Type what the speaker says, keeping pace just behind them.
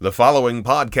The following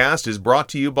podcast is brought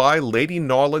to you by Lady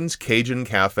Narland's Cajun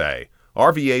Cafe,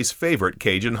 RVA's favorite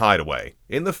Cajun hideaway,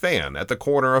 in the Fan at the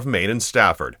corner of Main and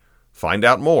Stafford. Find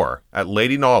out more at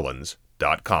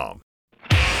ladynarlands.com.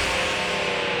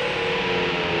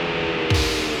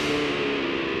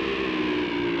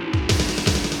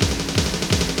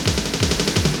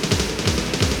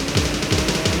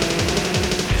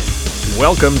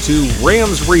 Welcome to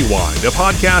Rams Rewind, a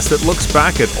podcast that looks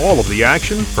back at all of the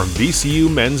action from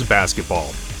VCU men's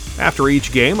basketball. After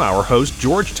each game, our host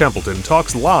George Templeton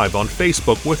talks live on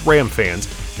Facebook with Ram fans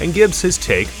and gives his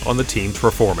take on the team's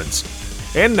performance.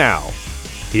 And now,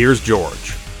 here's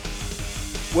George.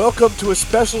 Welcome to a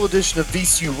special edition of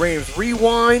VCU Rams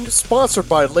Rewind, sponsored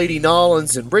by Lady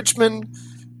Narlands in Richmond.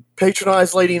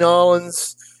 Patronize Lady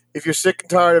Narlands. If you're sick and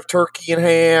tired of turkey and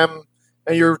ham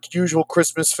and your usual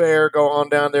Christmas fare, go on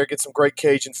down there, get some great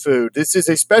Cajun food. This is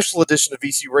a special edition of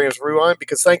VCU Rams Rewind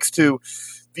because thanks to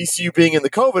VCU being in the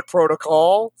COVID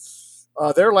protocol,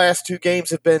 their last two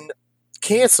games have been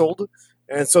canceled,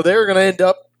 and so they're going to end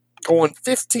up going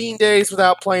 15 days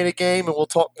without playing a game, and we'll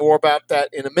talk more about that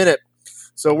in a minute.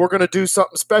 So we're going to do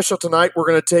something special tonight. We're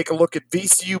going to take a look at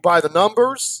VCU by the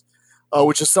numbers,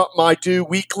 which is something I do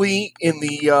weekly in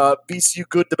the VCU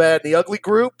Good, the Bad, and the Ugly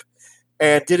group.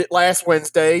 And did it last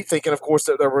Wednesday, thinking, of course,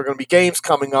 that there were going to be games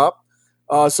coming up.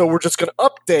 So we're just going to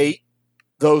update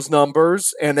those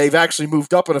numbers, and they've actually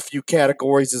moved up in a few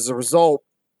categories as a result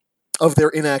of their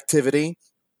inactivity,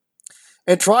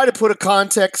 and try to put a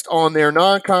context on their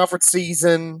non-conference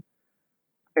season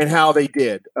and how they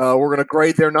did. We're going to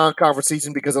grade their non-conference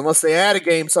season because unless they add a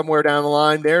game somewhere down the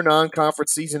line, their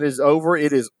non-conference season is over.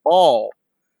 It is all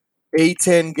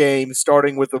A-10 games,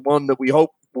 starting with the one that we hope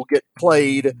will get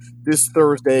played this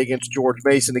Thursday against George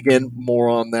Mason. Again, more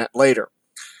on that later.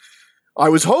 I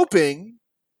was hoping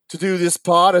to do this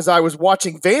pod as I was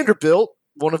watching Vanderbilt,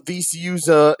 one of VCU's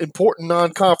important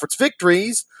non-conference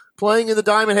victories, playing in the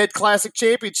Diamond Head Classic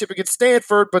Championship against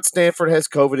Stanford, but Stanford has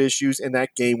COVID issues, and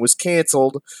that game was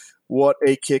canceled. What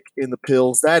a kick in the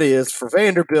pills that is for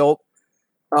Vanderbilt.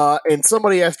 And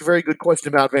somebody asked a very good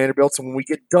question about Vanderbilt, so when we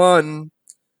get done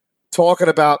talking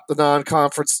about the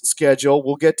non-conference schedule,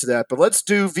 we'll get to that. But let's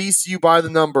do VCU by the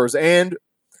numbers, and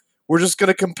we're just going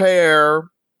to compare.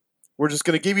 We're just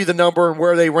going to give you the number and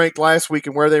where they ranked last week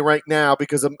and where they rank now,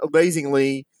 because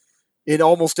amazingly, in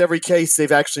almost every case,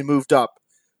 they've actually moved up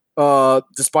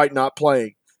despite not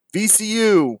playing.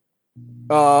 VCU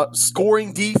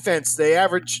scoring defense, they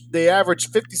average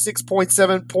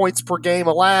 56.7 points per game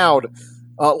allowed.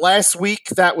 Last week,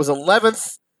 that was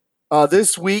 11th.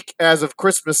 This week, as of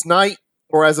Christmas night,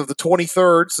 or as of the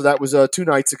 23rd, so that was 2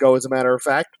 nights ago, as a matter of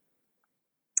fact,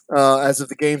 as of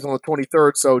the games on the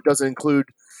 23rd, so it doesn't include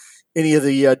any of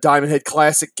the Diamond Head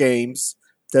Classic games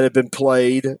that have been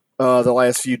played the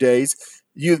last few days.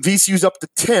 VCU's up to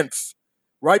 10th,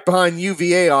 right behind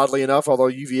UVA, oddly enough, although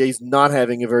UVA's not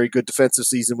having a very good defensive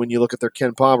season when you look at their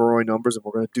Ken Pomeroy numbers, and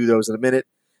we're going to do those in a minute.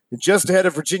 And just ahead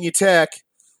of Virginia Tech,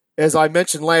 as I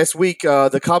mentioned last week,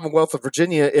 the Commonwealth of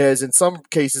Virginia has, in some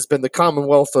cases, been the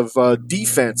Commonwealth of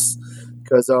defense,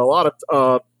 because a lot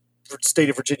of state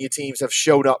of Virginia teams have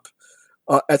showed up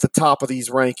at the top of these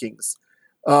rankings.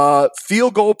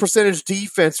 Field goal percentage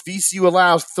defense, VCU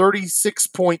allows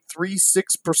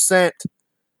 36.36%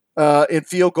 in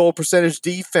field goal percentage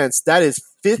defense. That is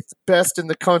 5th best in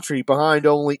the country, behind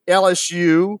only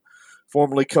LSU,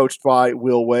 formerly coached by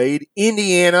Will Wade,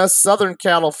 Indiana, Southern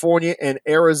California, and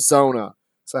Arizona.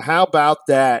 So how about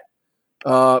that?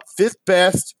 5th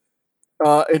best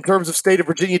in terms of state of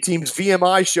Virginia teams.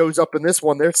 VMI shows up in this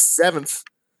one. They're 7th.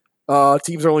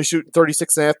 Teams are only shooting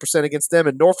 36.5% against them.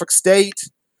 And Norfolk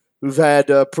State, who've had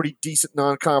a pretty decent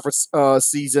non-conference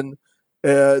season,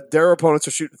 their opponents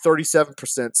are shooting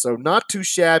 37%. So not too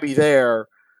shabby there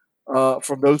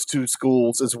from those two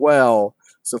schools as well.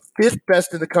 So 5th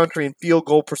best in the country in field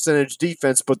goal percentage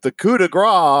defense, but the coup de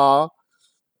grace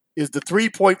is the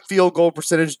 3-point field goal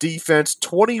percentage defense,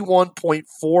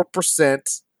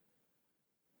 21.4%.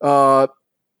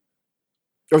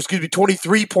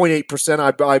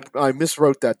 23.8%. I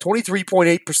miswrote that.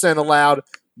 23.8% allowed,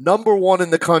 number one in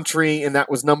the country, and that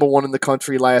was number one in the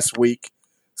country last week.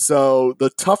 So the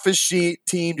toughest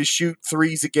team to shoot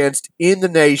threes against in the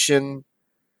nation.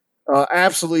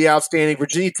 Absolutely outstanding.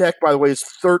 Virginia Tech, by the way, is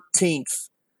 13th.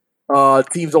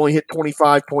 Teams only hit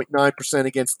 25.9%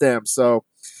 against them. So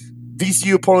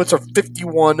VCU opponents are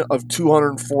 51 of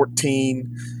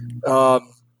 214. And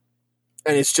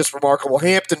it's just remarkable.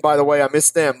 Hampton, by the way, I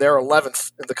missed them. They're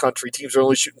 11th in the country. Teams are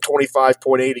only shooting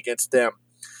 25.8 against them.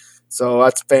 So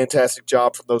that's a fantastic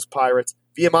job from those Pirates.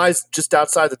 VMI is just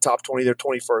outside the top 20. They're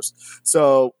 21st.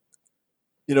 So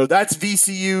That's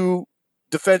VCU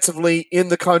defensively in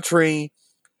the country,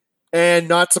 and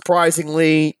not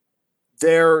surprisingly,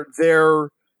 their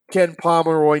Ken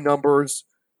Pomeroy numbers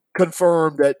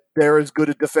confirm that they're as good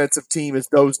a defensive team as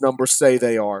those numbers say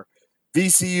they are.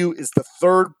 VCU is the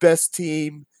third best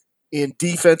team in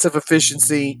defensive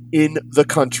efficiency in the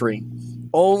country.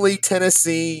 Only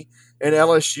Tennessee and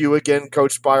LSU, again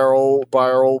coached by our old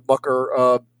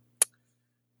mucker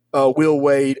Will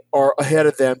Wade, are ahead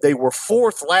of them. They were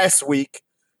fourth last week.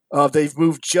 They've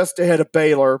moved just ahead of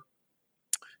Baylor,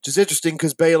 which is interesting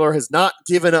because Baylor has not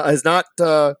given up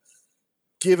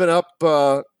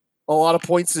a lot of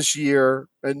points this year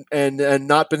and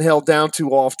not been held down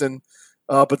too often.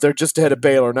 But they're just ahead of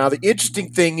Baylor. Now the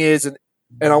interesting thing is, and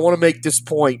I want to make this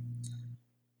point,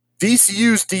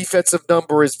 VCU's defensive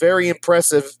number is very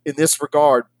impressive in this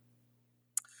regard.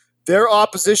 Their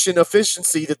opposition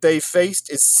efficiency that they faced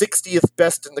is 60th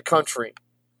best in the country.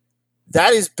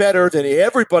 That is better than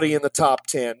everybody in the top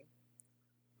 10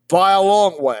 by a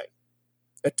long way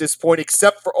at this point,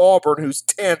 except for Auburn, who's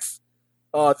 10th.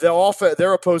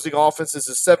 Their opposing offense is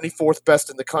the 74th best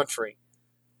in the country.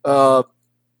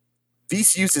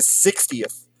 VCU's is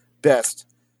 60th best.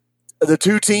 The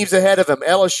two teams ahead of them,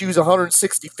 LSU's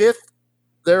 165th.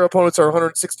 Their opponents are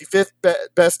 165th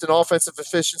best in offensive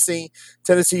efficiency.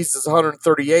 Tennessee's is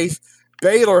 138th.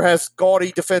 Baylor has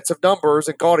gaudy defensive numbers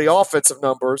and gaudy offensive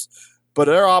numbers, but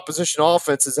their opposition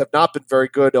offenses have not been very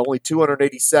good, only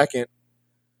 282nd.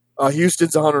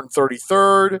 Houston's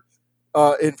 133rd.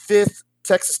 In fifth,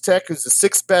 Texas Tech, who's the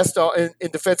sixth best in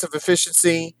defensive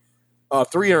efficiency,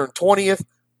 320th.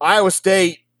 Iowa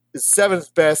State is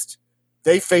seventh best.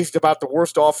 They faced about the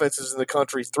worst offenses in the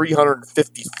country,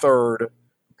 353rd.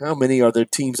 How many other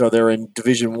teams are there in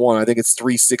Division I? I think it's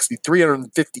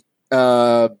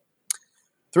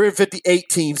 358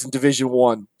 teams in Division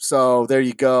I. So there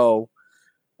you go.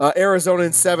 Arizona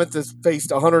in seventh has faced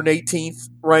 118th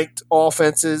ranked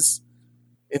offenses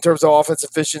in terms of offense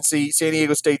efficiency. San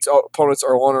Diego State's opponents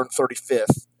are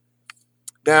 135th.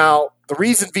 Now, the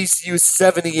reason VCU is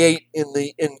 78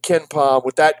 in Ken Pom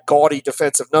with that gaudy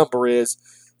defensive number is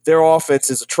their offense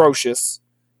is atrocious.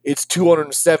 It's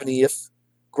 270th.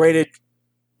 Granted,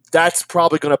 that's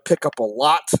probably going to pick up a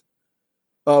lot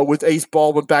with Ace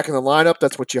Baldwin back in the lineup.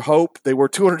 That's what you hope. They were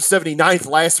 279th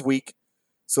last week,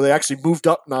 so they actually moved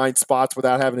up 9 spots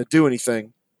without having to do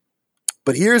anything.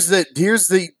 But here's the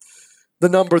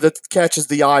number that catches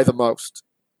the eye the most,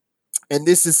 and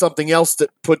this is something else that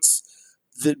puts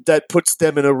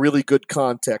them in a really good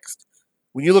context.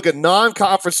 When you look at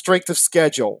non-conference strength of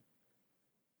schedule,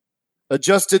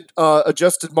 adjusted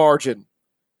margin,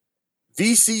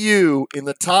 VCU in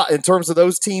the top in terms of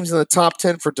those teams in the top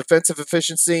 10 for defensive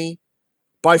efficiency,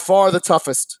 by far the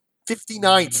toughest,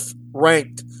 59th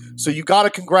ranked. So you got to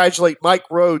congratulate Mike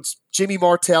Rhodes, Jimmy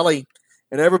Martelli,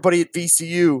 and everybody at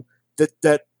VCU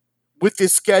that with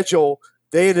this schedule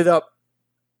they ended up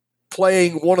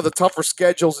playing one of the tougher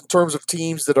schedules in terms of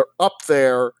teams that are up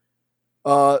there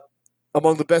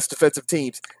among the best defensive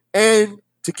teams. And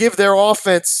to give their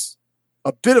offense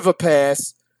a bit of a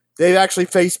pass, they've actually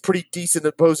faced pretty decent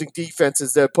opposing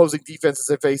defenses. The opposing defenses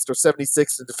they faced are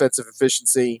 76th in defensive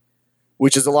efficiency,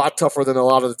 which is a lot tougher than a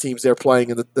lot of the teams they're playing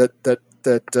that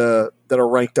are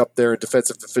ranked up there in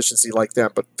defensive efficiency like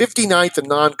them. But 59th in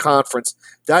non-conference,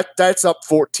 that's up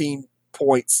 14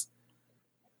 points.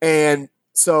 And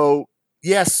so,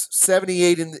 yes,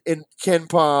 78 in Ken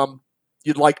Pom,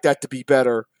 you'd like that to be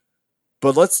better.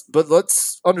 But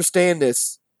let's understand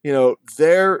this.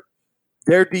 Their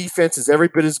defense is every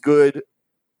bit as good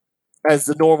as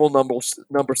the normal numbers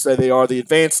say they are. The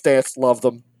advanced stats love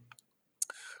them.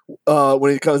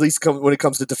 When it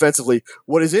comes to defensively,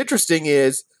 what is interesting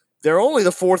is they're only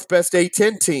the fourth best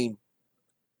A10 team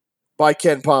by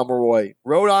Ken Pomeroy.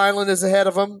 Rhode Island is ahead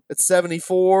of them at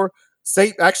 74.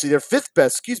 They're fifth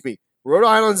best. Excuse me. Rhode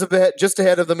Island's just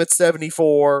ahead of them at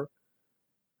 74.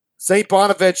 St.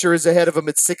 Bonaventure is ahead of them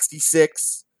at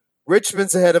 66.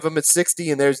 Richmond's ahead of them at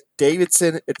 60, and there's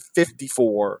Davidson at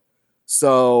 54.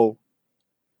 So,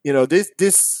 the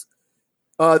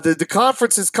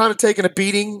conference is kind of taking a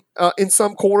beating in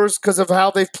some quarters because of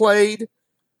how they've played,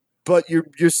 but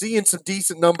you're seeing some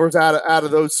decent numbers out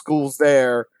of those schools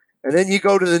there. And then you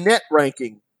go to the net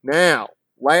ranking. Now,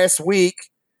 last week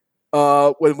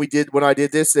when I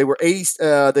did this, they were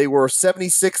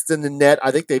 76th in the net.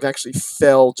 I think they've actually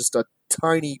fell just a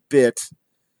tiny bit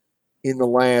in the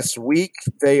last week.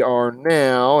 They are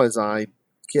now, as I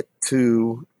get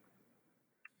to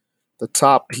the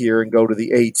top here and go to the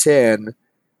A10,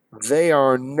 they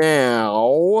are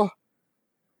now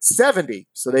 70.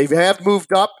 So they have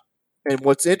moved up. And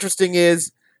what's interesting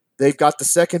is They've got the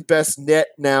second best net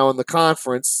now in the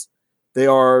conference. They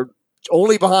are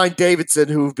only behind Davidson,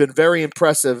 who've been very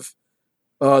impressive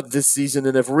this season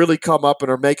and have really come up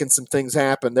and are making some things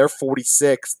happen. They're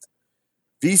 46th.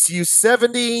 VCU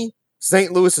 70.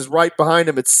 St. Louis is right behind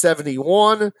them at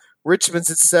 71.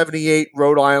 Richmond's at 78.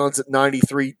 Rhode Island's at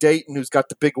 93. Dayton, who's got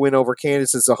the big win over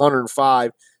Kansas, is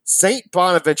 105. St.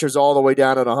 Bonaventure's all the way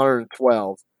down at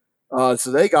 112.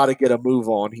 So they got to get a move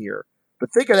on here.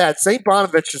 But think of that. St.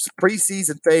 Bonaventure's a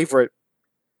preseason favorite,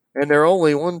 and they're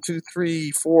only 7th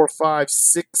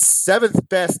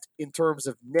best in terms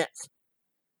of net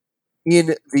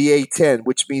in the A10,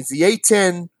 which means the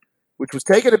A10, which was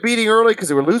taking a beating early because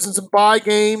they were losing some bye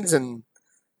games and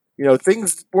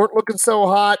things weren't looking so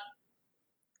hot.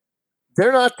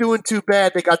 They're not doing too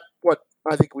bad. They got,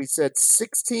 I think we said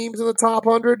 6 teams in the top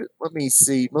 100. Let me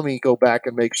see. Let me go back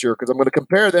and make sure because I'm going to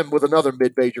compare them with another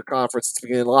mid-major conference that's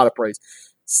getting a lot of praise.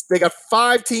 They got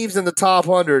 5 teams in the top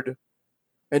 100,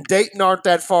 and Dayton aren't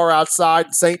that far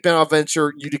outside. St.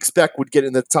 Bonaventure, you'd expect, would get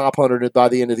in the top 100 by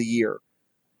the end of the year.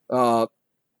 And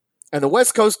the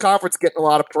West Coast Conference getting a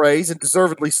lot of praise, and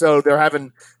deservedly so. They're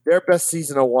having their best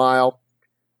season in a while.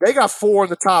 They got 4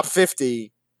 in the top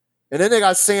 50. And then they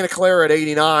got Santa Clara at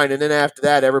 89, and then after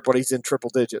that, everybody's in triple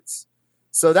digits.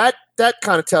 So that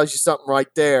kind of tells you something right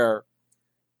there.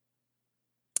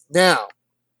 Now,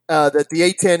 that the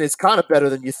A10 is kind of better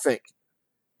than you think.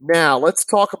 Now, let's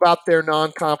talk about their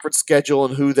non-conference schedule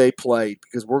and who they played,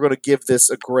 because we're going to give this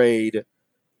a grade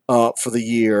for the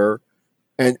year.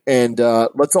 And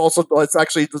let's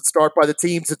start by the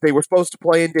teams that they were supposed to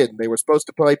play and didn't. They were supposed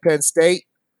to play Penn State.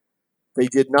 They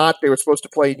did not. They were supposed to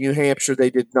play New Hampshire. They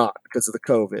did not because of the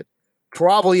COVID.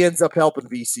 Probably ends up helping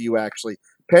VCU, actually.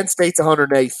 Penn State's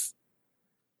 108th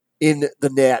in the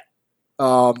net.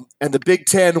 And the Big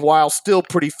Ten, while still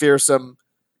pretty fearsome,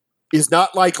 is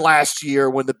not like last year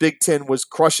when the Big Ten was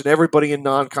crushing everybody in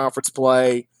non-conference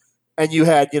play. And you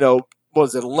had, 11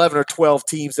 or 12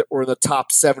 teams that were in the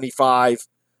top 75.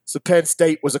 So Penn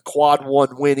State was a quad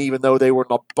 1 win, even though they were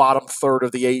in the bottom third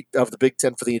of the 8 of the Big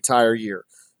Ten for the entire year.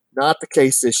 Not the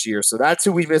case this year. So that's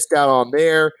who we missed out on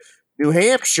there. New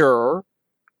Hampshire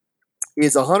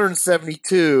is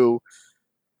 172,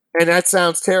 and that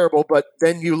sounds terrible. But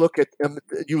then you look at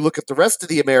the rest of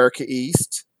the America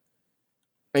East,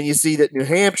 and you see that New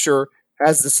Hampshire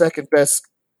has the second best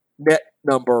net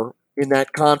number in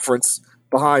that conference,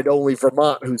 behind only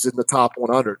Vermont, who's in the top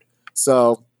 100.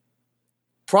 So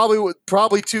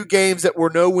probably 2 games that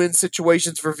were no-win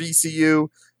situations for VCU.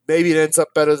 Maybe it ends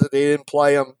up better that they didn't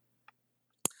play them.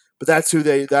 But that's who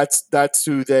they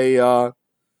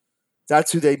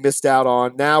missed out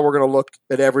on. Now we're going to look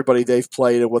at everybody they've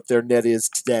played and what their net is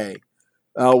today.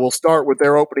 We'll start with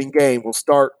their opening game. We'll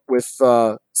start with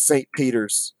St.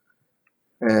 Peter's.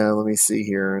 And let me see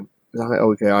here.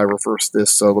 Okay, I reversed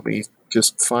this, so let me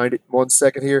just find it 1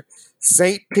 second here.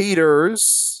 St.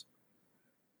 Peter's.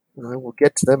 I will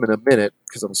get to them in a minute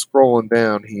because I'm scrolling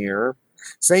down here.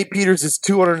 St. Peter's is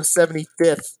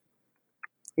 275th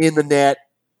in the net.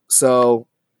 So,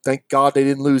 thank God they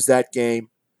didn't lose that game.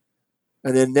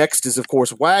 And then next is, of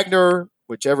course, Wagner,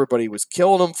 which everybody was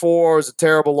killing them for. It was a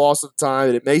terrible loss of time,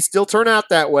 and it may still turn out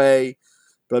that way.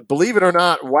 But believe it or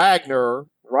not, Wagner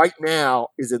right now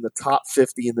is in the top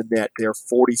 50 in the net. They're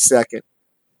 42nd.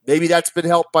 Maybe that's been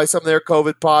helped by some of their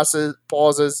COVID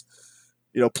pauses.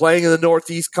 Playing in the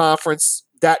Northeast Conference,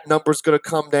 that number's going to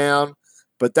come down.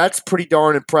 But that's pretty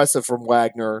darn impressive from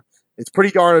Wagner. It's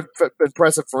pretty darn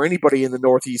impressive for anybody in the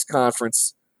Northeast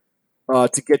Conference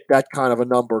to get that kind of a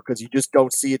number because you just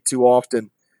don't see it too often.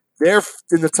 They're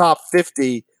in the top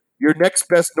 50. Your next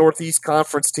best Northeast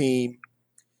Conference team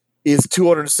is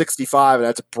 265, and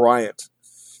that's Bryant.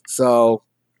 So,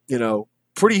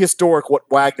 pretty historic what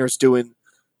Wagner's doing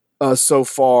so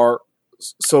far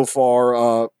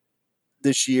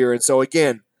this year. And so,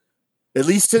 again, at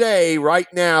least today, right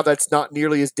now, that's not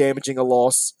nearly as damaging a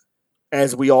loss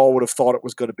as we all would have thought it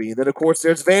was going to be. And then, of course,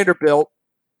 there's Vanderbilt.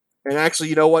 And actually,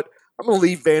 you know what? I'm going to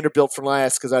leave Vanderbilt for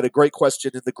last because I had a great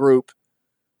question in the group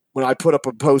when I put up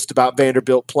a post about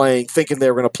Vanderbilt playing, thinking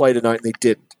they were going to play tonight, and they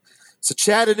didn't. So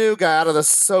Chattanooga out of the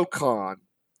SoCon.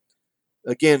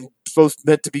 Again, both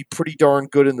meant to be pretty darn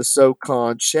good in the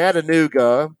SoCon.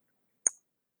 Chattanooga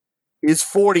is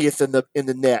 40th in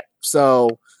the net.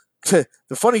 So the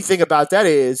funny thing about that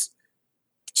is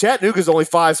Chattanooga's only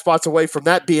 5 spots away from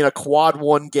that being a quad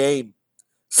 1 game.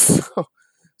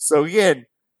 So again,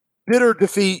 bitter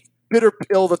defeat, bitter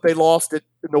pill that they lost it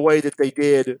in the way that they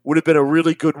did. Would have been a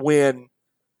really good win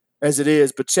as it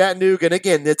is. But Chattanooga, and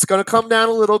again, it's going to come down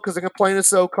a little because they're going to play in the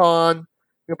SoCon.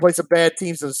 They're going to play some bad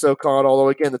teams in the SoCon, although,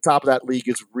 again, the top of that league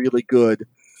is really good.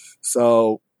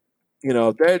 So,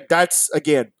 that's,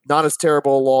 again, not as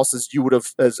terrible a loss as you would have,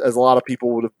 as a lot of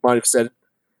people might have said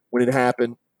when it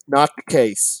happened. Not the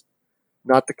case.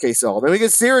 Not the case at all. Then we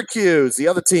get Syracuse, the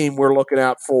other team we're looking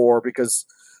out for because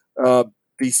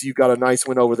VCU got a nice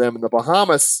win over them in the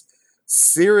Bahamas.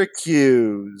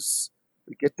 Syracuse.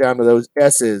 We get down to those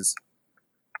S's.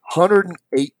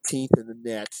 118th in the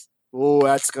net. Oh,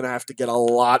 that's going to have to get a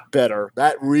lot better.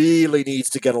 That really needs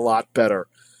to get a lot better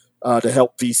to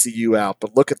help VCU out.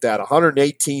 But look at that,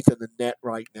 118th in the net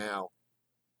right now.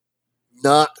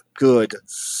 Not good.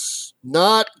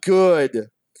 Not good.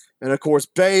 And, of course,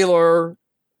 Baylor,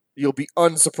 you'll be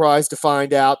unsurprised to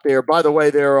find out there. By the way,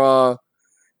 they're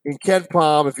in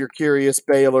KenPom, if you're curious,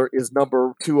 Baylor is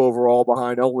number 2 overall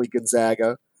behind only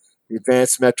Gonzaga. The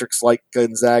advanced metrics like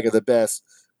Gonzaga the best.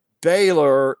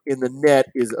 Baylor in the net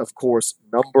is, of course,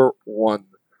 number 1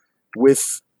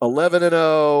 with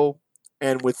 11-0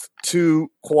 and with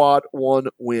 2 quad 1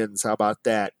 wins. How about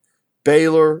that?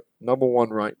 Baylor, number 1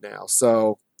 right now.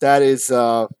 So that is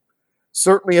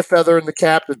certainly a feather in the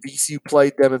cap that VCU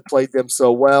played them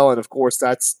so well. And, of course,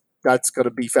 that's going to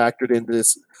be factored into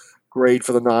this grade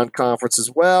for the non-conference as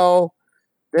well.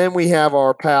 Then we have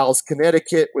our pals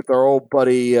Connecticut with our old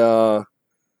buddy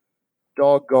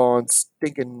doggone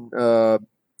stinking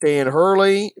Dan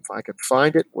Hurley. If I can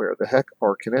find it, where the heck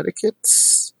are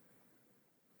Connecticut's?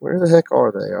 Where the heck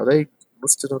are they? Are they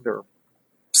listed under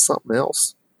something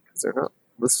else? Because they're not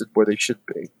listed where they should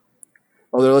be.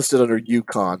 Oh, they're listed under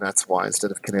UConn. That's why,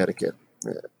 instead of Connecticut.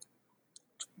 Yeah.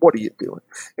 What are you doing?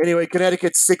 Anyway,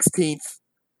 Connecticut's 16th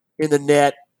in the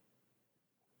net.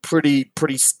 Pretty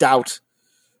stout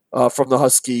from the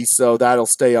Huskies, so that'll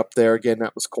stay up there. Again,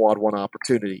 that was quad 1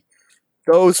 opportunity.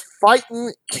 Those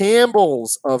fighting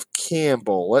Campbells of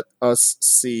Campbell. Let us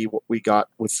see what we got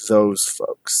with those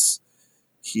folks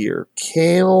here.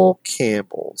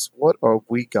 Campbells. What have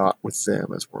we got with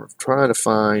them as we're trying to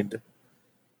find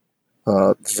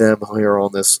them here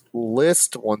on this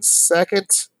list? 1 second.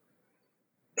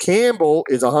 Campbell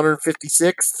is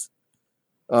 156th.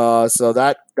 So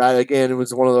that again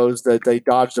was one of those that they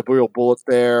dodged a real bullet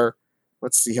there.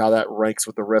 Let's see how that ranks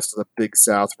with the rest of the Big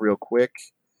South real quick.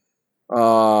 In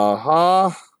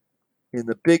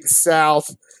the Big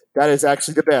South, that is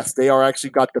actually the best. They are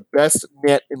actually got the best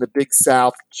net in the Big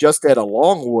South, just at a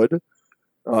Longwood.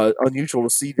 Unusual to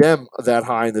see them that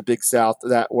high in the Big South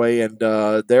that way, and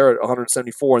they're at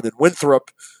 174. And then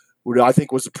Winthrop, who I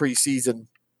think was a preseason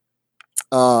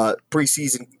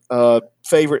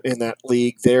favorite in that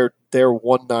league, they're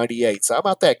 198. So how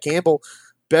about that? Campbell,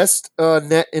 best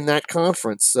net in that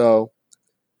conference. So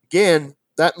again,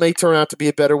 that may turn out to be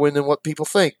a better win than what people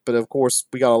think. But of course,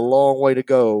 we got a long way to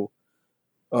go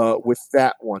with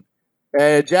that one.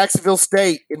 And Jacksonville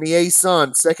State in the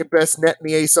A-Sun, second best net in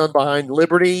the A-Sun behind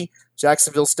Liberty.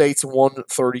 Jacksonville State's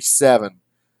 137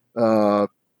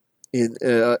 in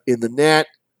the net.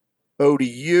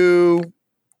 ODU,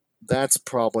 that's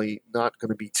probably not going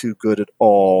to be too good at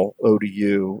all.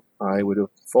 ODU, I would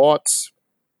have thought.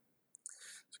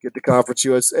 Let's get to Conference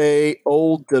USA.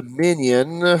 Old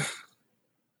Dominion.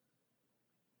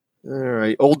 All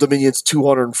right, Old Dominion's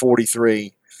 243,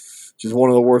 which is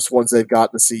one of the worst ones they've got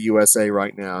in the CUSA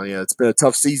right now. Yeah, it's been a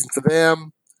tough season for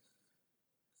them.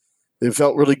 It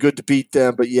felt really good to beat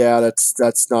them, but yeah,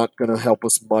 that's not going to help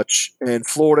us much. And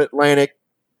Florida Atlantic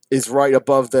is right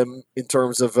above them in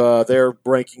terms of their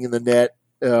ranking in the net.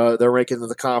 Their ranking in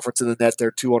the conference in the net,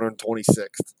 they're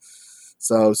 226th.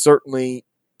 So certainly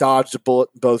dodged a bullet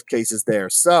in both cases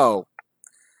there. So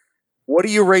what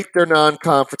do you rate their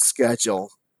non-conference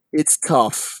schedule? It's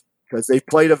tough because they've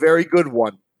played a very good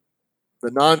one.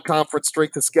 The non-conference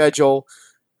strength of schedule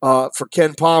for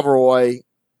Ken Pomeroy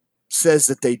says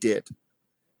that they did.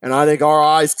 And I think our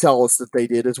eyes tell us that they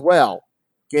did as well.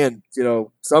 Again,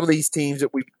 some of these teams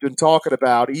that we've been talking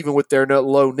about, even with their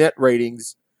low net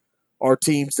ratings, are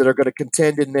teams that are going to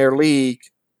contend in their league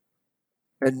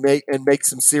and make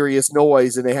some serious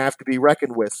noise, and they have to be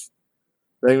reckoned with.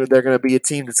 They're going to be a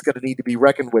team that's going to need to be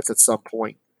reckoned with at some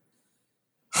point.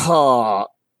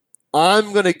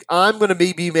 I'm gonna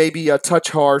be maybe a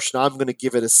touch harsh, and I'm gonna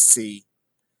give it a C.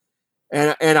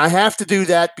 And I have to do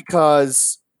that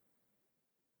because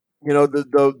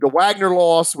the Wagner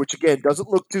loss, which again doesn't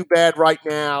look too bad right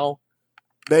now,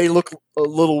 may look a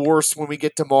little worse when we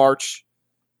get to March.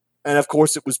 And of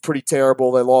course, it was pretty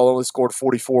terrible. They only scored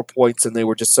 44 points, and they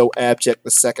were just so abject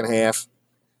the second half.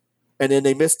 And then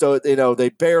they missed they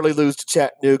barely lose to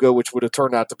Chattanooga, which would have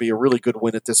turned out to be a really good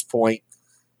win at this point.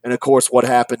 And, of course, what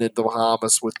happened in the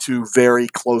Bahamas with 2 very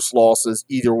close losses,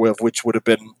 either of which would have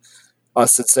been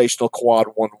sensational quad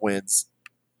 1 wins.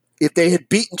 if they had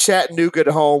beaten Chattanooga at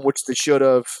home, which they should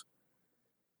have,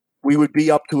 we would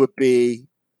be up to a B.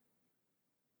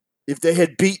 If they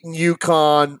had beaten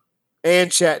UConn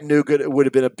and Chattanooga, it would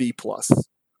have been a B plus.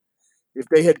 If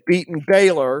they had beaten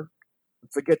Baylor,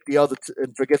 forget the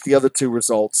other two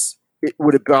results, it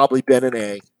would have probably been an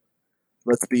A.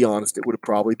 Let's be honest, it would have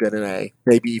probably been an A,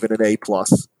 maybe even an A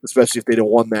plus, especially if they'd have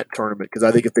won that tournament. Because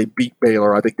I think if they beat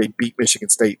Baylor, I think they beat Michigan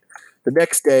State the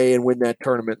next day and win that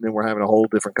tournament, and then we're having a whole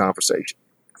different conversation.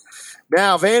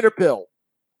 Now, Vanderbilt,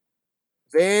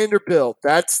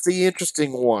 that's the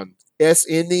interesting one.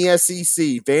 In the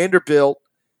SEC, Vanderbilt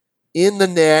in the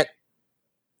net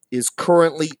is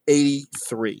currently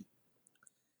 83.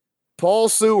 Paul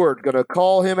Seward, going to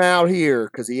call him out here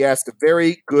because he asked a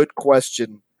very good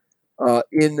question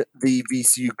in the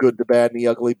VCU Good, the Bad, and the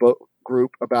Ugly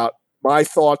group about my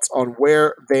thoughts on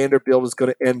where Vanderbilt is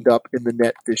going to end up in the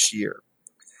net this year.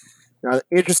 Now,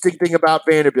 the interesting thing about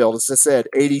Vanderbilt, as I said,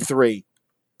 83.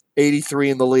 83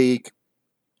 in the league,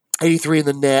 83 in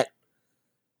the net.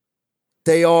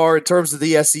 They are, in terms of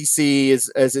the SEC,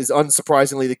 as is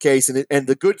unsurprisingly the case. And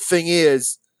the good thing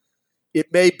is,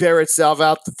 it may bear itself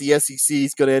out that the SEC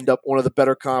is going to end up one of the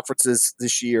better conferences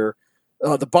this year.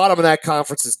 The bottom of that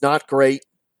conference is not great.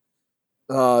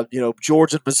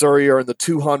 Georgia and Missouri are in the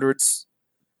 200s.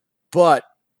 But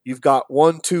you've got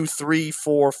 6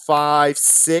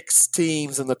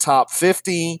 teams in the top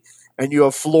 50. And you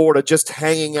have Florida just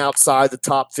hanging outside the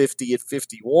top 50 at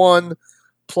 51.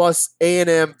 Plus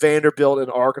A&M, Vanderbilt,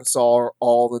 and Arkansas are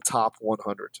all in the top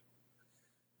 100.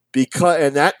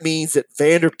 And that means that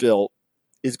Vanderbilt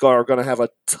are going to have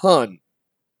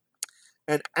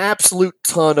an absolute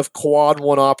ton of quad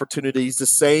one opportunities, the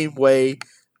same way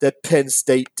that Penn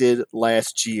State did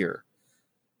last year.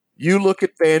 You look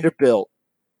at Vanderbilt,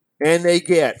 and they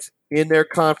get in their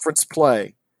conference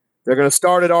play. They're going to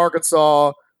start at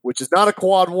Arkansas, which is not a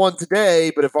quad one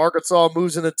today, but if Arkansas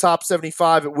moves in the top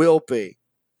 75, it will be,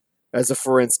 as a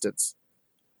for instance.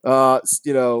 Then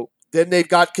they've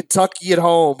got Kentucky at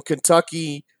home.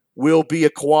 Kentucky will be a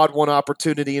quad one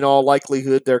opportunity in all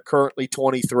likelihood. They're currently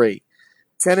 23.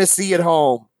 Tennessee at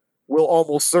home will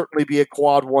almost certainly be a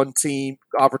quad one team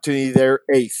opportunity. They're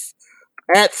 8th.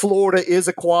 At Florida is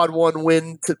a quad one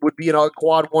win, would be in a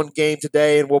quad one game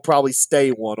today, and will probably stay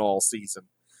one all season.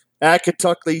 At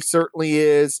Kentucky certainly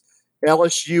is.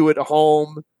 LSU at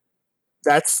home,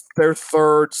 that's their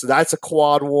 3rd, so that's a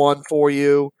quad one for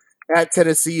you. At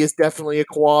Tennessee is definitely a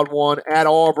quad one. At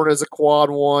Auburn is a quad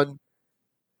one.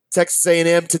 Texas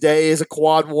A&M today is a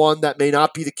quad one. That may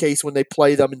not be the case when they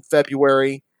play them in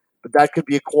February, but that could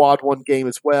be a quad one game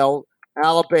as well.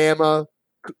 Alabama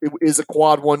is a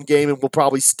quad one game and will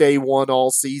probably stay one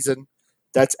all season.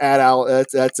 That's at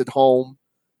home.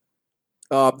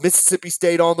 Mississippi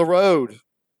State on the road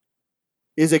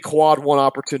is a quad one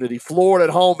opportunity. Florida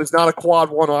at home is not a quad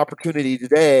one opportunity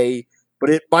today, but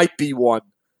it might be one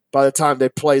by the time they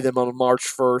play them on March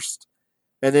 1st.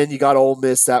 And then you got Ole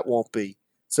Miss, that won't be.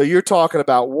 So you're talking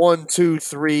about 1, 2,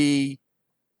 3,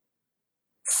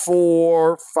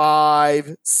 4,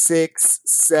 5, 6,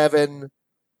 7,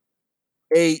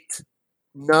 8,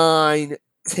 9,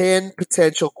 10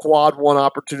 potential quad one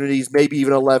opportunities, maybe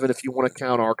even 11 if you want to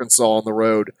count Arkansas on the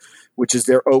road, which is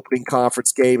their opening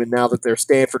conference game. And now that their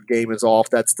Stanford game is off,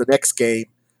 that's the next game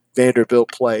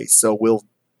Vanderbilt plays. So will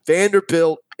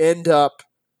Vanderbilt end up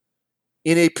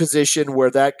in a position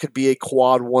where that could be a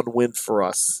quad one win for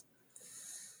us?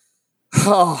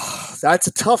 Oh, that's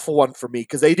a tough one for me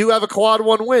because they do have a quad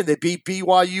one win. They beat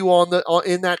BYU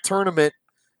in that tournament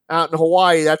out in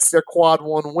Hawaii. That's their quad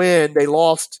one win. They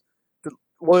lost to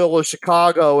Loyola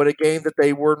Chicago in a game that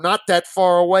they were not that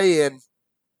far away in.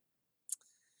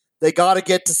 They got to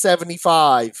get to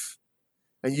 75.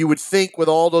 And you would think with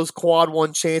all those quad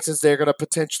one chances they're going to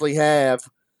potentially have,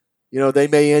 they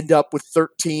may end up with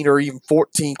 13 or even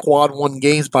 14 quad one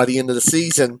games by the end of the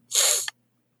season.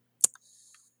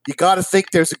 You got to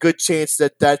think there's a good chance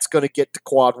that that's going to get to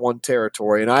quad one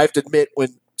territory. And I have to admit,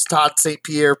 when Todd St.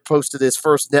 Pierre posted his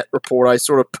first net report, I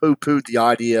sort of poo-pooed the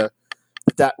idea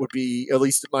that would be, at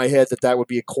least in my head, that would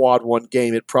be a quad one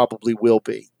game. It probably will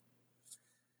be.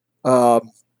 And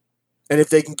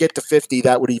if they can get to 50,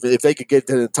 if they could get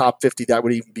to the top 50, that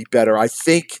would even be better. I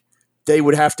think they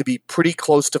would have to be pretty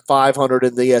close to 500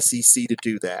 in the SEC to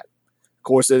do that.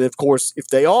 Of course, if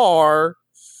they are,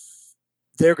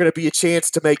 they're going to be a chance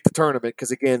to make the tournament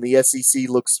because, again, the SEC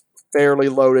looks fairly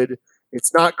loaded.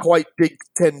 It's not quite Big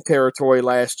Ten territory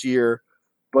last year,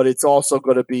 but it's also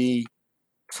going to be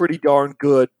pretty darn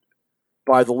good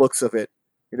by the looks of it.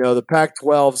 The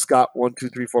Pac-12's got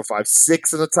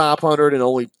 6 in the top 100 and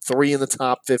only 3 in the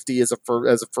top 50 as a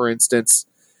for instance.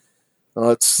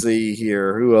 Let's see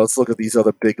here. Who else? Look at these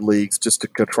other big leagues just to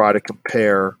try to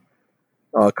compare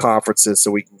conferences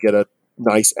so we can get a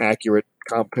nice, accurate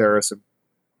comparison.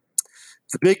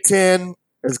 The Big Ten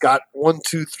has got 1,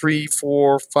 2, 3,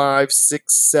 4, 5,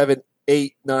 6, 7,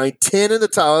 8, 9, 10 in the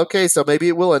top. Okay, so maybe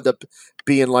it will end up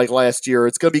being like last year.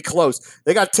 It's going to be close.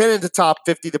 They got 10 in the top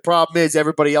 50. The problem is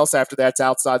everybody else after that's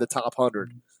outside the top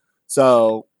 100.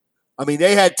 So, I mean,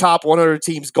 they had top 100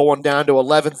 teams going down to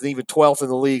 11th and even 12th in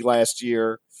the league last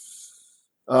year.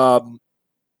 The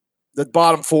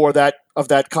bottom four of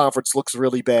that conference looks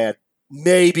really bad.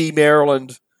 Maybe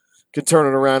Maryland can turn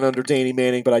it around under Danny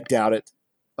Manning, but I doubt it.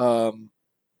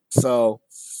 So,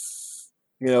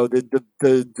 you know,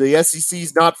 the SEC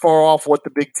is not far off what the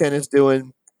Big Ten is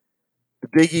doing. The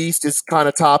Big East is kind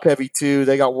of top heavy too.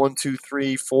 They got 1, 2,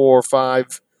 3, 4,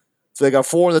 5. So they got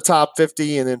 4 in the top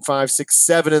 50, and then 5, 6,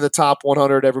 7 in the top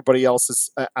 100. Everybody else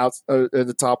is out in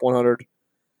the top 100.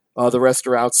 The rest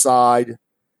are outside.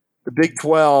 The Big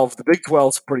 12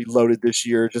 is pretty loaded this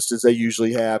year, just as they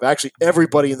usually have. Actually,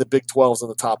 everybody in the Big 12 is in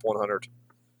the top 100,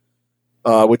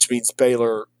 which means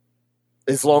Baylor,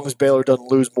 as long as Baylor doesn't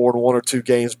lose more than 1 or 2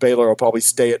 games, Baylor will probably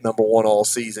stay at number 1 all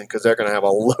season because they're going to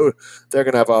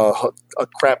have a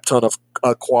crap ton of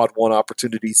quad 1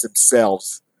 opportunities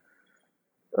themselves.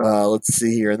 Let's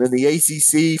see here, and then the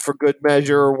ACC for good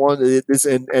measure.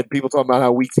 And people talking about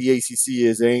how weak the ACC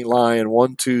is. They ain't lying.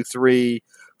 1, 2, 3,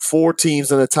 4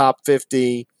 teams in the top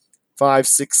 50, 5,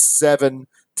 6, 7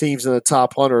 teams in the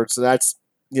top 100. So that's,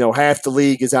 half the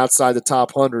league is outside the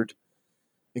top 100,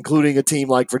 including a team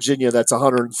like Virginia that's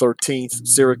 113th,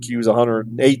 Syracuse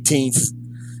 118th.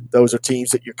 Those are teams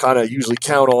that you kind of usually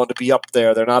count on to be up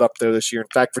there. They're not up there this year. In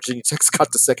fact, Virginia Tech's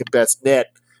got the second best net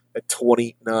at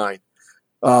 29.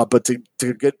 But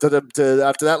to get to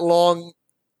after that long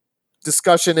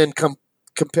discussion and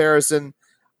comparison,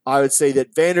 I would say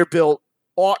that Vanderbilt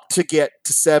ought to get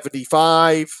to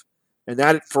 75, and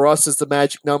that for us is the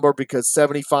magic number because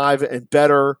 75 and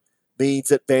better means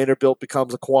that Vanderbilt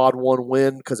becomes a quad 1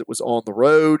 win because it was on the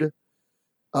road.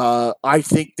 I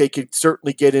think they could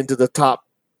certainly get into the top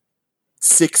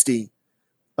 60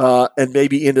 and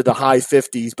maybe into the high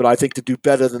 50s, but I think to do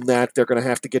better than that, they're going to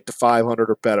have to get to 500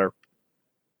 or better.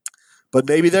 But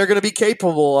maybe they're going to be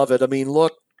capable of it. I mean,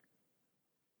 look,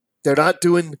 they're not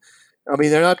doing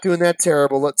that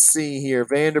terrible. Let's see here.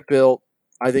 Vanderbilt,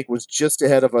 I think, was just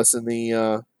ahead of us in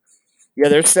the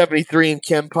they're 73 in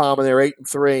KenPom and they're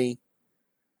 8-3.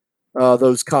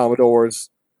 Those Commodores.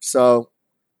 So,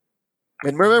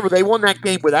 and remember, they won that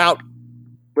game without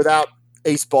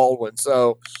Ace Baldwin.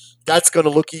 So that's going to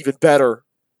look even better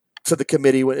to the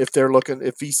committee if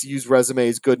VCU's resume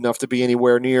is good enough to be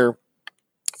anywhere near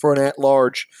for an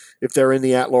at-large. If they're in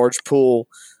the at-large pool,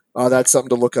 that's something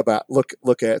to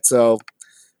look at. So,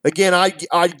 again,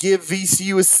 I'd give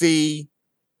VCU a C.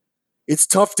 It's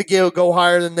tough to go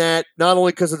higher than that, not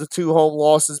only because of the 2 home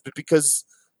losses, but because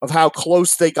of how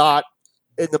close they got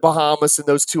in the Bahamas in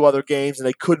those 2 other games, and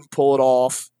they couldn't pull it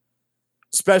off.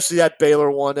 Especially that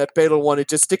Baylor one. It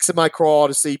just sticks in my craw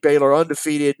to see Baylor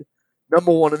undefeated,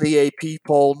 number 1 in the AP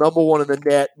poll, number 1 in the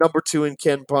net, number 2 in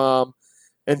KenPom,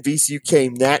 and VCU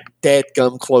came that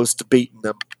dadgum close to beating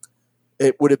them.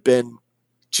 It would have been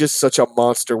just such a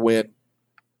monster win.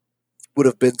 Would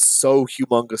have been so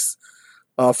humongous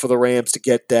for the Rams to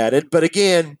get that. But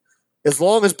again, as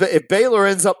long as if Baylor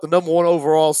ends up the number 1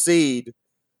 overall seed,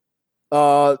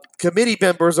 committee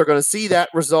members are going to see that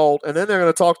result, and then they're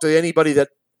going to talk to anybody that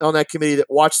on that committee that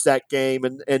watched that game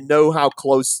and know how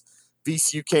close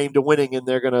VCU came to winning, and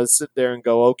they're going to sit there and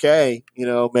go, okay,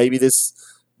 maybe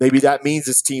that means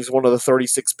this team's one of the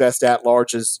 36 best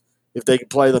at-larges if they can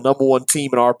play the number 1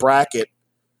 team in our bracket.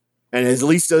 And at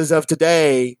least as of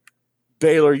today,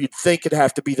 Baylor, you'd think it'd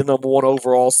have to be the number 1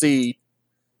 overall seed,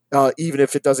 even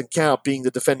if it doesn't count. Being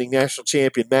the defending national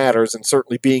champion matters, and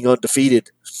certainly being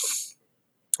undefeated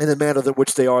in the manner in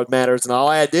which they are matters. And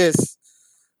I'll add this,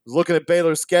 looking at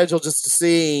Baylor's schedule just to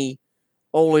see,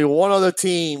 only one other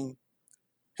team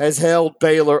has held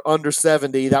Baylor under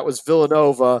 70. That was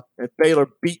Villanova, and Baylor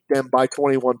beat them by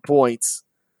 21 points.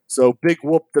 So big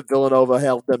whoop that Villanova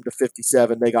held them to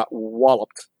 57. They got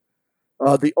walloped.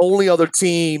 The only other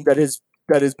team that has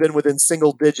been within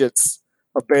single digits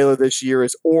of Baylor this year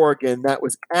is Oregon. That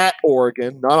was at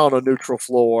Oregon, not on a neutral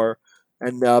floor,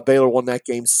 and Baylor won that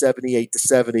game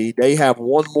 78-70. They have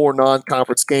one more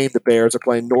non-conference game. The Bears are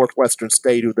playing Northwestern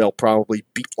State, who they'll probably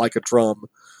beat like a drum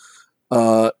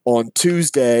on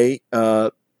Tuesday,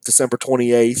 December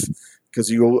 28th, because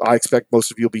I expect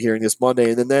most of you will be hearing this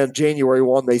Monday. And then January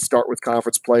 1, they start with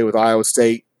conference play with Iowa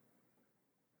State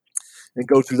and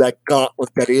go through that gauntlet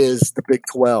that is the Big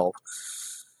 12.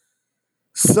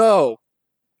 So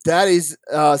that's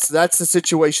the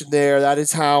situation there. That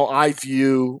is how I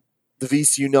view the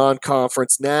VCU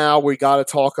non-conference. Now we got to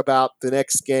talk about the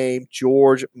next game,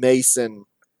 George Mason,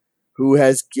 who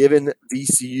has given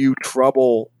VCU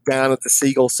trouble down at the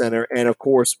Siegel Center. And, of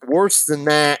course, worse than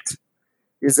that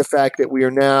is the fact that we are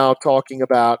now talking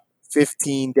about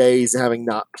 15 days having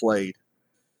not played.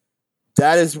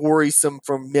 That is worrisome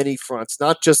from many fronts,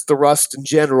 not just the rust in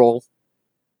general.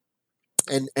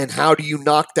 And how do you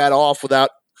knock that off without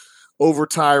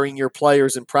overtiring your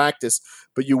players in practice?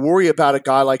 But you worry about a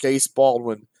guy like Ace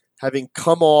Baldwin having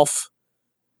come off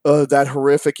that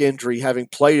horrific injury, having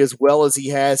played as well as he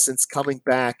has since coming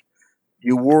back.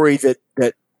 You worry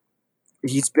that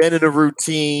he's been in a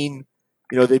routine.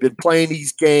 You know, they've been playing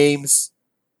these games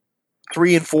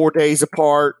 3 and 4 days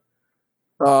apart,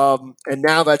 and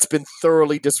now that's been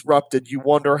thoroughly disrupted. You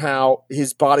wonder how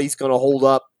his body's going to hold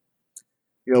up,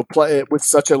 you know, play with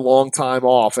such a long time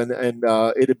off. And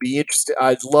it'd be interesting.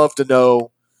 I'd love to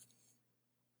know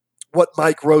what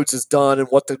Mike Rhodes has done and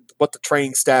what the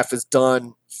training staff has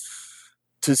done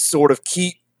to sort of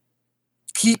keep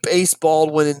Ace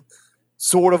Baldwin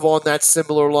sort of on that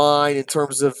similar line in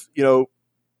terms of, you know,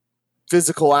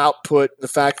 physical output. The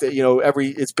fact that, you know,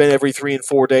 it's been every 3 and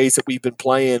 4 days that we've been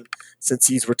playing since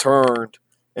he's returned,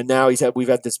 and now we've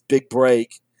had this big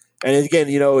break. And again,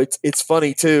 you know, it's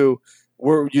funny too.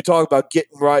 You talk about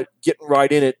getting right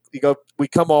in it. You go, we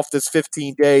come off this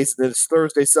 15 days, and then it's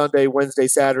Thursday, Sunday, Wednesday,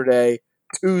 Saturday,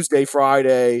 Tuesday,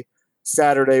 Friday,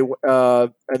 Saturday,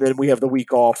 and then we have the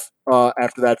week off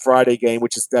after that Friday game,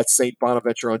 which is that St.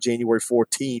 Bonaventure on January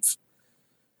 14th.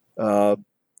 You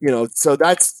know, so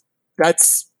that's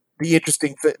the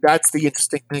interesting. That's the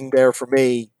interesting thing there for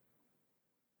me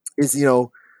is, you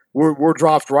know, we're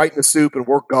dropped right in the soup and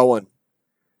we're going.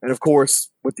 And of course,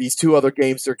 with these 2 other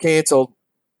games they're canceled,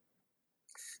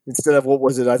 instead of, what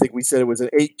was it? I think we said it was an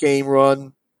 8-game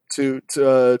run to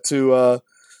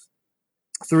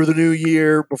through the new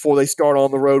year before they start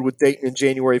on the road with Dayton in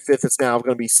January 5th. It's now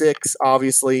going to be 6,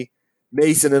 obviously.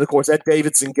 Mason, and of course that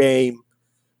Davidson game,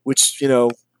 which, you know,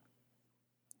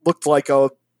 looked like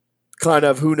a kind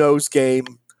of who knows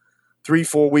game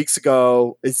 3-4 weeks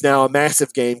ago, is now a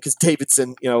massive game because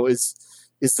Davidson, you know, is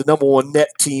the number 1 net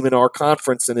team in our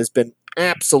conference and has been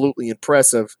absolutely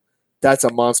impressive. That's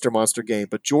a monster game.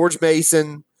 But George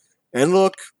Mason, and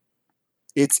look,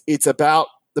 it's about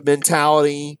the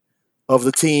mentality of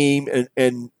the team,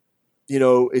 and you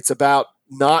know, it's about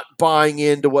not buying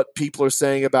into what people are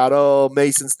saying about, oh,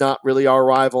 Mason's not really our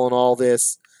rival and all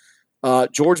this.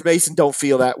 George Mason don't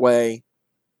feel that way,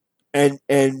 and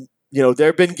you know, there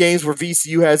have been games where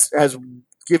VCU has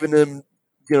given them,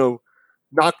 you know,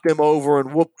 knocked them over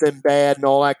and whooped them bad and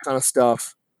all that kind of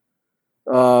stuff.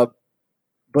 But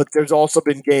there's also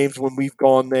been games when we've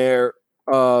gone there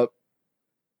where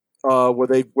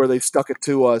they've stuck it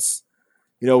to us.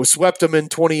 You know, we swept them in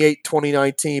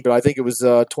 2019, but I think it was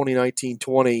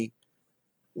 2019-20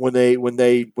 when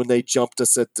they jumped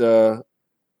us at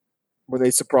when they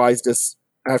surprised us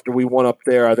after we won up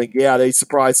there. I think, yeah, they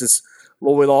surprised us.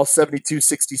 Well, we lost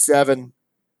 72-67.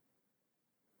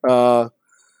 The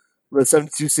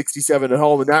 72-67 at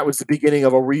home, and that was the beginning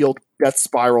of a real death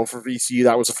spiral for VCU.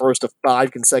 That was the first of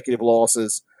 5 consecutive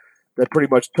losses that pretty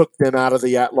much took them out of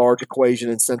the at-large equation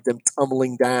and sent them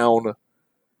tumbling down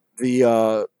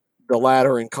the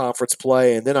ladder in conference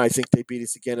play. And then I think they beat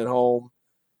us again at home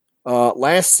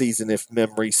last season, if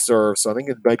memory serves. So I think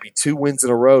it might be 2 wins in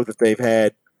a row that they've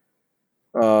had.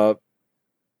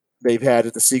 They've had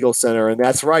at the Siegel Center, and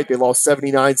that's right. They lost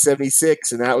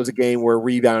 79-76, and that was a game where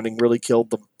rebounding really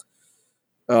killed them.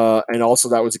 And also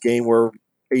that was a game where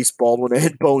Ace Baldwin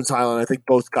and Bones Highland, I think,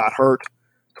 both got hurt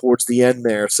towards the end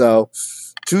there. So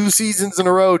 2 seasons in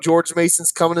a row, George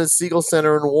Mason's coming to the Siegel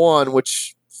Center and won,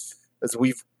 which, as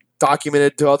we've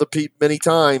documented to other people many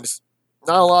times,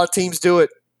 not a lot of teams do it.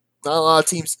 Not a lot of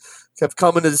teams have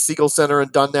come into the Siegel Center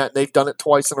and done that, and they've done it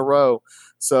twice in a row.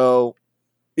 So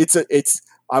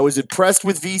I was impressed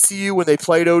with VCU when they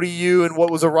played ODU in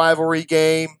what was a rivalry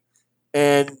game,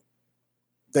 and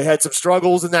they had some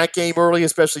struggles in that game early,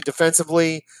 especially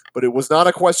defensively, but it was not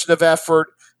a question of effort.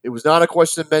 It was not a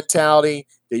question of mentality.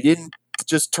 They didn't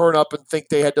just turn up and think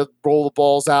they had to roll the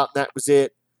balls out and that was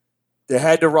it. They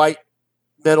had the right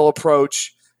mental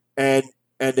approach, and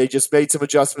they just made some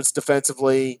adjustments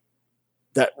defensively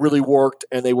that really worked,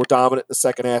 and they were dominant in the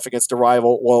second half against a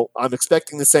rival. Well, I'm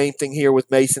expecting the same thing here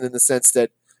with Mason in the sense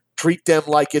that treat them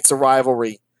like it's a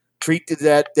rivalry. Treat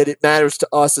that it matters to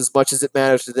us as much as it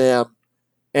matters to them.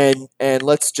 And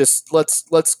let's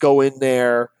go in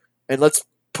there and let's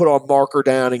put our marker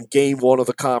down in game one of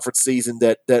the conference season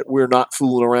that we're not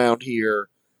fooling around here,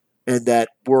 and that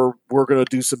we're going to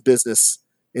do some business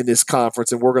in this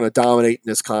conference, and we're going to dominate in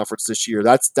this conference this year.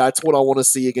 That's what I want to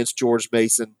see against George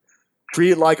Mason.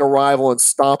 Treat it like a rival and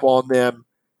stomp on them,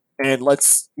 and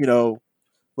let's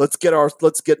get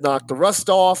knock the rust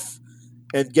off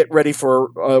and get ready for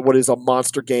what is a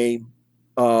monster game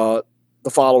the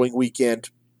following weekend.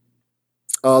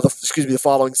 The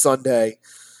following Sunday,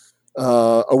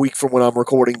 a week from when I'm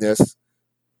recording this,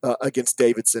 against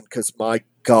Davidson, because my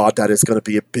God, that is going to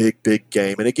be a big, big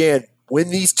game. And again, win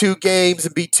these 2 games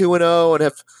and be 2-0 and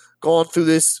have gone through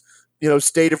this,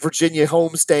 state of Virginia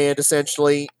homestand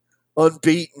essentially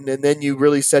unbeaten, and then you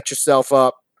really set yourself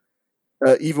up,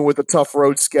 even with a tough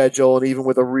road schedule and even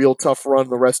with a real tough run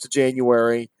the rest of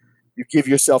January, you give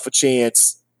yourself a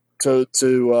chance to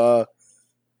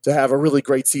have a really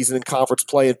great season in conference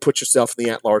play and put yourself in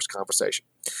the at-large conversation.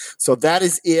 So that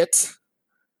is it.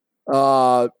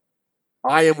 I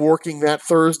am working that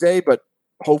Thursday, but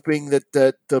hoping that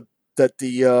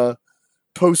the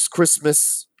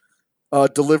post-Christmas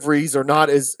deliveries are not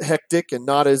as hectic and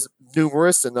not as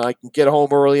numerous, and I can get home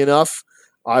early enough.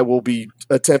 I will be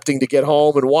attempting to get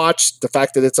home and watch. The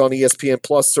fact that it's on ESPN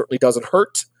Plus certainly doesn't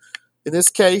hurt in this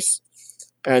case.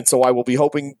 And so I will be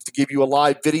hoping to give you a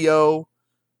live video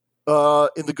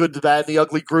in the Good, the Bad, and the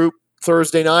Ugly group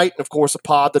Thursday night, and of course a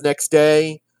pod the next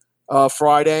day,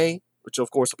 Friday, which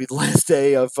of course will be the last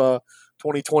day of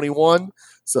 2021.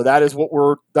 So that's what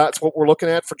we're looking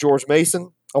at for George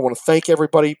Mason. I want to thank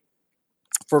everybody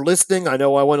for listening. I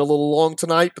know I went a little long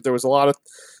tonight, but there was a lot of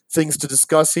things to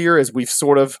discuss here as we've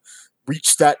sort of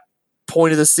reached that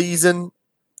point of the season.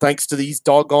 Thanks to these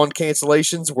doggone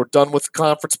cancellations, we're done with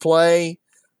conference play,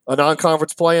 a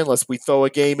non-conference play, unless we throw a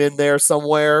game in there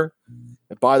somewhere.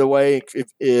 And by the way,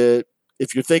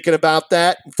 if you're thinking about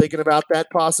that and thinking about that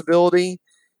possibility,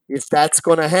 if that's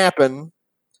going to happen,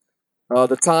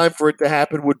 the time for it to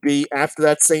happen would be after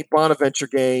that St. Bonaventure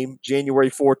game, January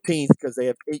 14th, because they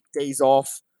have 8 days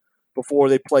off before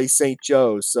they play St.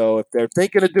 Joe's. So if they're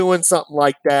thinking of doing something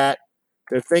like that,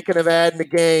 they're thinking of adding a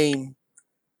game,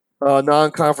 a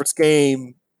non-conference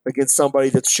game against somebody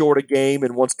that's short a game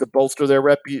and wants to bolster their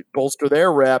rep,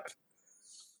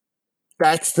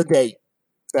 that's the date.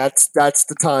 That's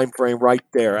the time frame right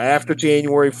there. After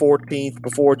January 14th,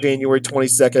 before January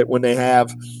 22nd, when they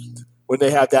have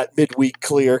that midweek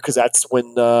clear, because that's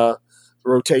when the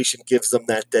rotation gives them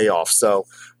that day off. So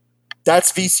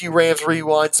that's VCU Rams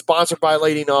Rewind, sponsored by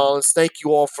Lady Nollins. Thank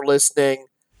you all for listening,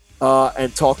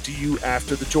 and talk to you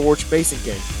after the George Mason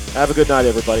game. Have a good night,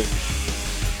 everybody.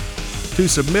 To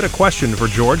submit a question for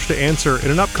George to answer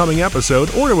in an upcoming episode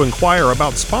or to inquire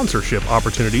about sponsorship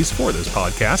opportunities for this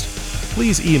podcast,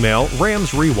 please email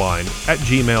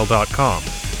ramsrewind@gmail.com.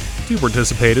 To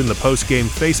participate in the post-game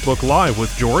Facebook Live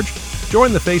with George,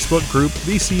 join the Facebook group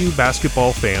VCU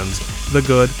Basketball Fans, the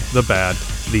Good, the Bad,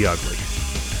 the Ugly.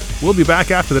 We'll be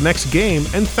back after the next game,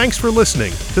 and thanks for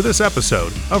listening to this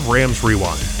episode of Rams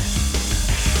Rewind.